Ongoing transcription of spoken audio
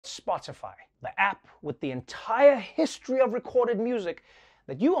Spotify, the app with the entire history of recorded music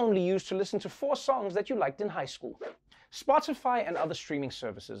that you only used to listen to 4 songs that you liked in high school. Spotify and other streaming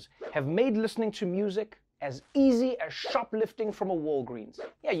services have made listening to music as easy as shoplifting from a Walgreens.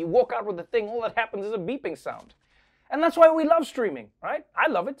 Yeah, you walk out with the thing, all that happens is a beeping sound. And that's why we love streaming, right? I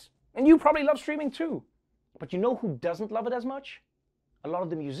love it, and you probably love streaming too. But you know who doesn't love it as much? A lot of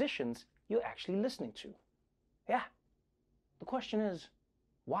the musicians you're actually listening to. Yeah. The question is,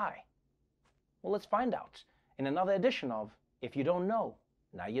 why? Well, let's find out in another edition of If You Don't Know,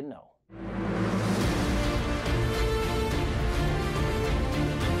 Now You Know.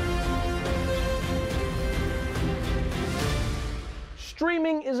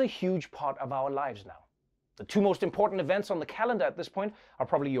 Streaming is a huge part of our lives now. The 2 most important events on the calendar at this point are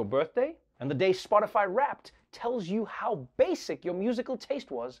probably your birthday and the day Spotify Wrapped tells you how basic your musical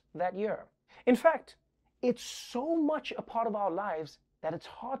taste was that year. In fact, it's so much a part of our lives that it's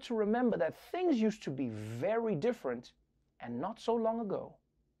hard to remember that things used to be very different and not so long ago.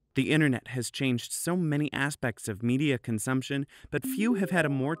 The internet has changed so many aspects of media consumption, but few have had a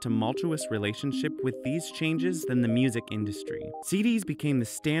more tumultuous relationship with these changes than the music industry. CDs became the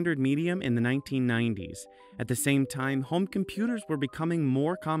standard medium in the 1990s. At the same time, home computers were becoming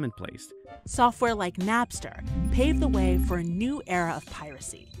more commonplace. Software like Napster paved the way for a new era of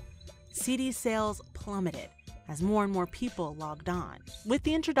piracy. CD sales plummeted as more and more people logged on. With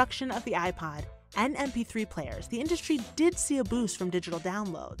the introduction of the iPod and MP3 players, the industry did see a boost from digital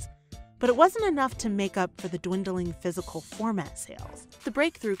downloads. But it wasn't enough to make up for the dwindling physical format sales. The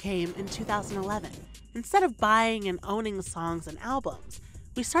breakthrough came in 2011. Instead of buying and owning songs and albums,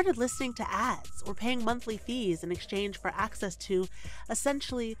 we started listening to ads or paying monthly fees in exchange for access to,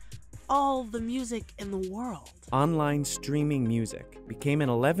 essentially, all the music in the world. Online streaming music became an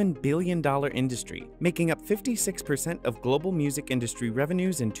 $11 billion industry, making up 56% of global music industry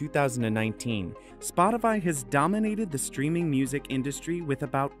revenues in 2019. Spotify has dominated the streaming music industry with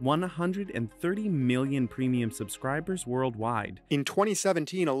about 130 million premium subscribers worldwide. In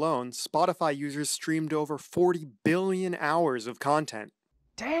 2017 alone, Spotify users streamed over 40 billion hours of content.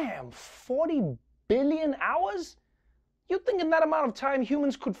 Damn, 40 billion hours? You'd think in that amount of time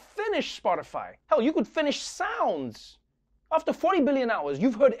humans could finish Spotify. Hell, you could finish sounds. After 40 billion hours,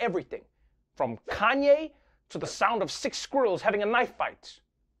 you've heard everything. From Kanye to the sound of 6 squirrels having a knife fight.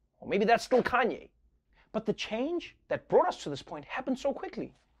 Or maybe that's still Kanye. But the change that brought us to this point happened so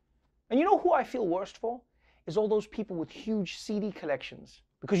quickly. And you know who I feel worst for? Is all those people with huge CD collections.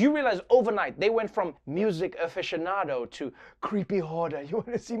 Because you realize overnight they went from music aficionado to creepy hoarder. You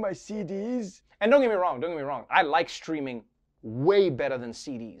want to see my CDs? And don't get me wrong, I like streaming way better than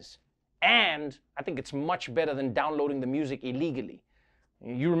CDs. And I think it's much better than downloading the music illegally.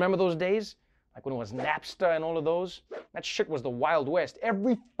 You remember those days? Like when it was Napster and all of those? That shit was the Wild West.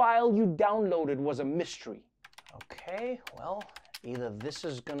 Every file you downloaded was a mystery. Okay, well, either this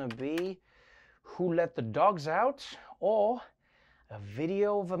is gonna be Who Let the Dogs Out, or a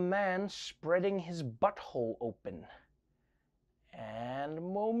video of a man spreading his butthole open. And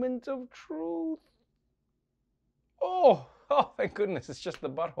moment of truth. Oh, thank goodness, it's just the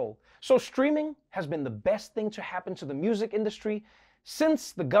butthole. So streaming has been the best thing to happen to the music industry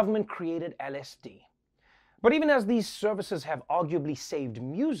since the government created LSD. But even as these services have arguably saved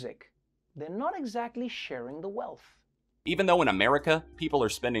music, they're not exactly sharing the wealth. Even though in America, people are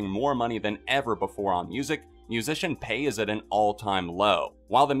spending more money than ever before on music, musician pay is at an all-time low.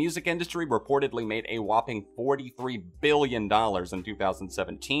 While the music industry reportedly made a whopping $43 billion in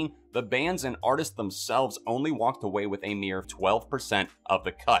 2017, the bands and artists themselves only walked away with a mere 12% of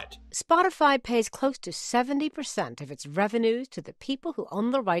the cut. Spotify pays close to 70% of its revenues to the people who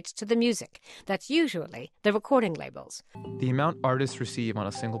own the rights to the music. That's usually the recording labels. The amount artists receive on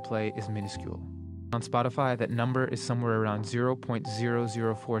a single play is minuscule. On Spotify, that number is somewhere around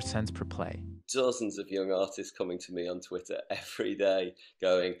 0.004 cents per play. Dozens of young artists coming to me on Twitter every day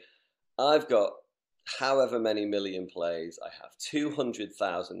going, I've got however many million plays, I have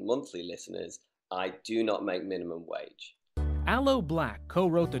 200,000 monthly listeners, I do not make minimum wage. Aloe Black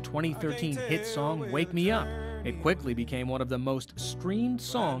co-wrote the 2013 hit song Wake Me Up. It quickly became one of the most streamed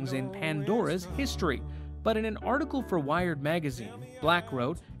songs in Pandora's history. But in an article for Wired magazine, Black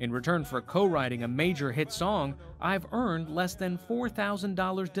wrote, in return for co-writing a major hit song, I've earned less than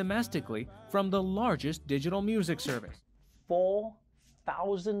 $4,000 domestically from the largest digital music service.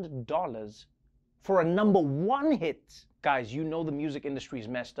 $4,000 for a #1 hit? Guys, you know the music industry is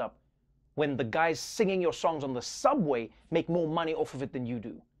messed up when the guys singing your songs on the subway make more money off of it than you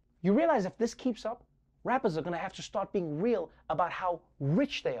do. You realize if this keeps up, rappers are gonna have to start being real about how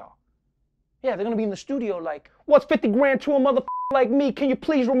rich they are. Yeah, they're gonna be in the studio like, what's 50 grand to a motherfucking like me, can you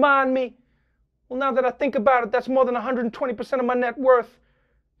please remind me? Well, now that I think about it, that's more than 120% of my net worth.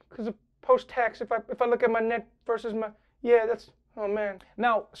 Because of post-tax, if I look at my net versus my, yeah, that's, oh man.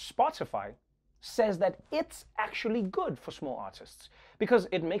 Now, Spotify says that it's actually good for small artists because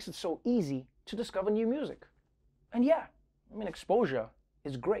it makes it so easy to discover new music. And yeah, I mean, exposure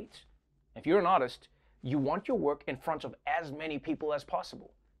is great. If you're an artist, you want your work in front of as many people as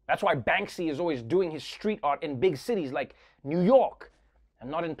possible. That's why Banksy is always doing his street art in big cities like New York, and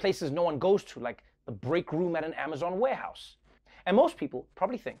not in places no one goes to, like the break room at an Amazon warehouse. And most people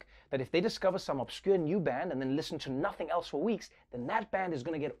probably think that if they discover some obscure new band and then listen to nothing else for weeks, then that band is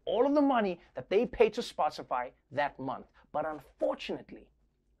going to get all of the money that they paid to Spotify that month. But unfortunately,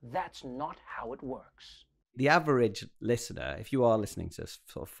 that's not how it works. The average listener, if you are listening to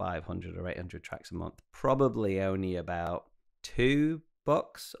sort of 500 or 800 tracks a month, probably only about $2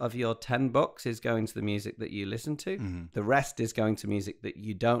 of your $10 is going to the music that you listen to. Mm-hmm. The rest is going to music that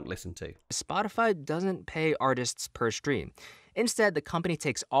you don't listen to. Spotify doesn't pay artists per stream. Instead, the company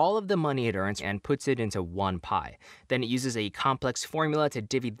takes all of the money it earns and puts it into one pie. Then it uses a complex formula to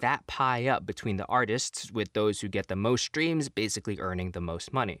divvy that pie up between the artists, with those who get the most streams basically earning the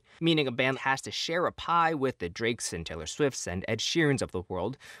most money. Meaning a band has to share a pie with the Drakes and Taylor Swifts and Ed Sheerans of the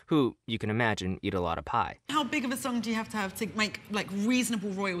world, who, you can imagine, eat a lot of pie. How big of a song do you have to make, like,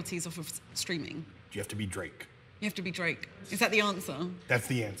 reasonable royalties off of streaming? You have to be Drake. You have to be Drake. Is that the answer? That's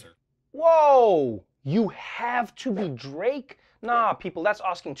the answer. Whoa! You have to be Drake? Nah, people, that's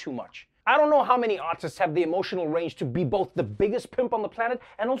asking too much. I don't know how many artists have the emotional range to be both the biggest pimp on the planet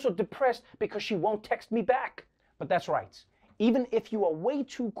and also depressed because she won't text me back. But that's right. Even if you are way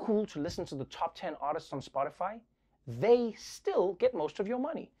too cool to listen to the top 10 artists on Spotify, they still get most of your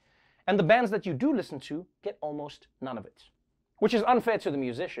money. And the bands that you do listen to get almost none of it. Which is unfair to the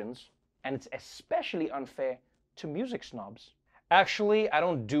musicians, and it's especially unfair to music snobs. Actually, I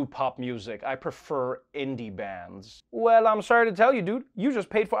don't do pop music. I prefer indie bands. Well, I'm sorry to tell you, dude, you just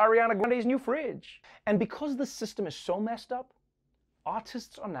paid for Ariana Grande's new fridge. And because the system is so messed up,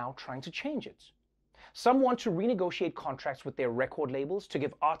 artists are now trying to change it. Some want to renegotiate contracts with their record labels to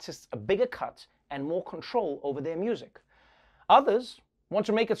give artists a bigger cut and more control over their music. Others want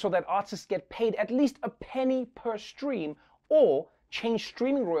to make it so that artists get paid at least a penny per stream or change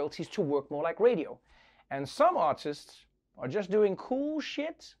streaming royalties to work more like radio. And some artists are just doing cool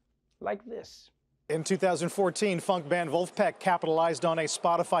shit like this. In 2014, funk band Wolfpack capitalized on a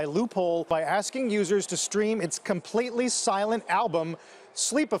Spotify loophole by asking users to stream its completely silent album,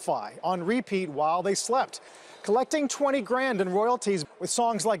 Sleepify, on repeat while they slept, collecting 20 grand in royalties with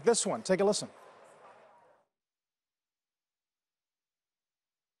songs like this one. Take a listen.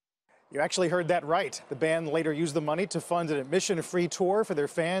 You actually heard that right. The band later used the money to fund an admission-free tour for their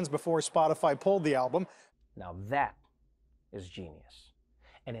fans before Spotify pulled the album. Now that is genius.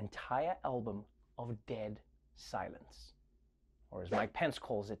 An entire album of dead silence. Or as Mike Pence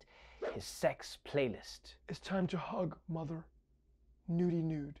calls it, his sex playlist. It's time to hug, mother. Nudie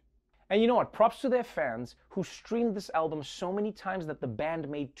nude. And you know what? Props to their fans who streamed this album so many times that the band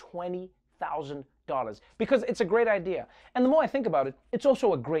made $20,000. Because it's a great idea. And the more I think about it, it's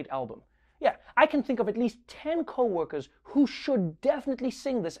also a great album. Yeah, I can think of at least 10 co-workers who should definitely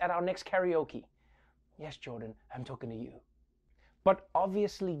sing this at our next karaoke. Yes, Jordan, I'm talking to you. But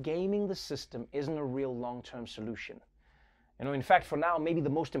obviously, gaming the system isn't a real long-term solution. You know, in fact, for now, maybe the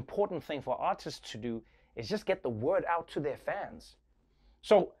most important thing for artists to do is just get the word out to their fans.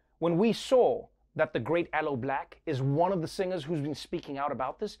 So when we saw that the great Aloe Black is one of the singers who's been speaking out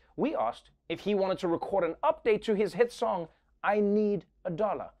about this, we asked if he wanted to record an update to his hit song, I Need a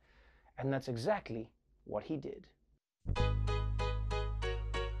Dollar. And that's exactly what he did.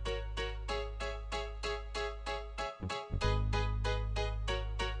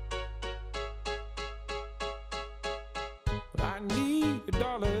 I need a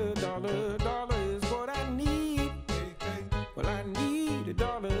dollar, dollar, dollar is what I need. Well, I need a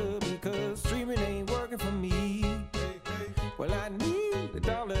dollar because streaming ain't working for me. Well, I need a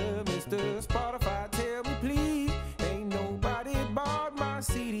dollar, Mr. Spotify, tell me please. Ain't nobody bought my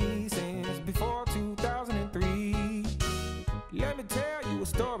CD since before 2003. Let me tell you a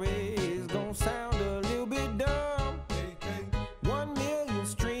story, it's gonna sound a little bit dumb. 1 million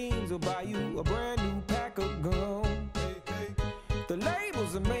streams will buy you a brand new pack of gum. The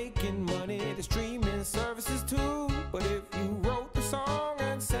labels are making money, the streaming services too. But if you wrote the song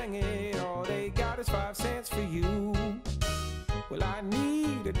and sang it, all they got is 5 cents for you. Well, I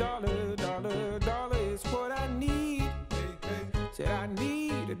need a dollar, dollar, dollar is what I need. Said I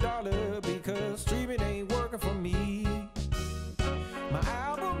need a dollar because streaming ain't working for me. My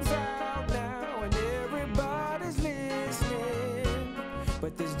album's out now and everybody's listening.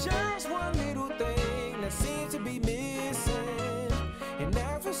 But there's just one little thing that seems to be missing, and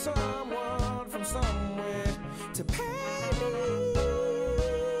that's for someone from somewhere to pay me.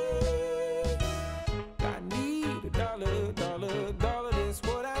 I need $1, $1, that's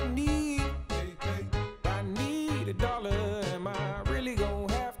what I need. I need $1, am I really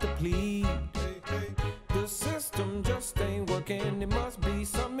gonna have to plead? The system just ain't working, it must be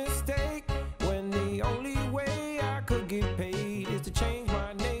some mistake, when the only way I could get paid is to change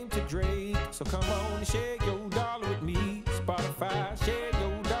my name to Drake. So come on and share your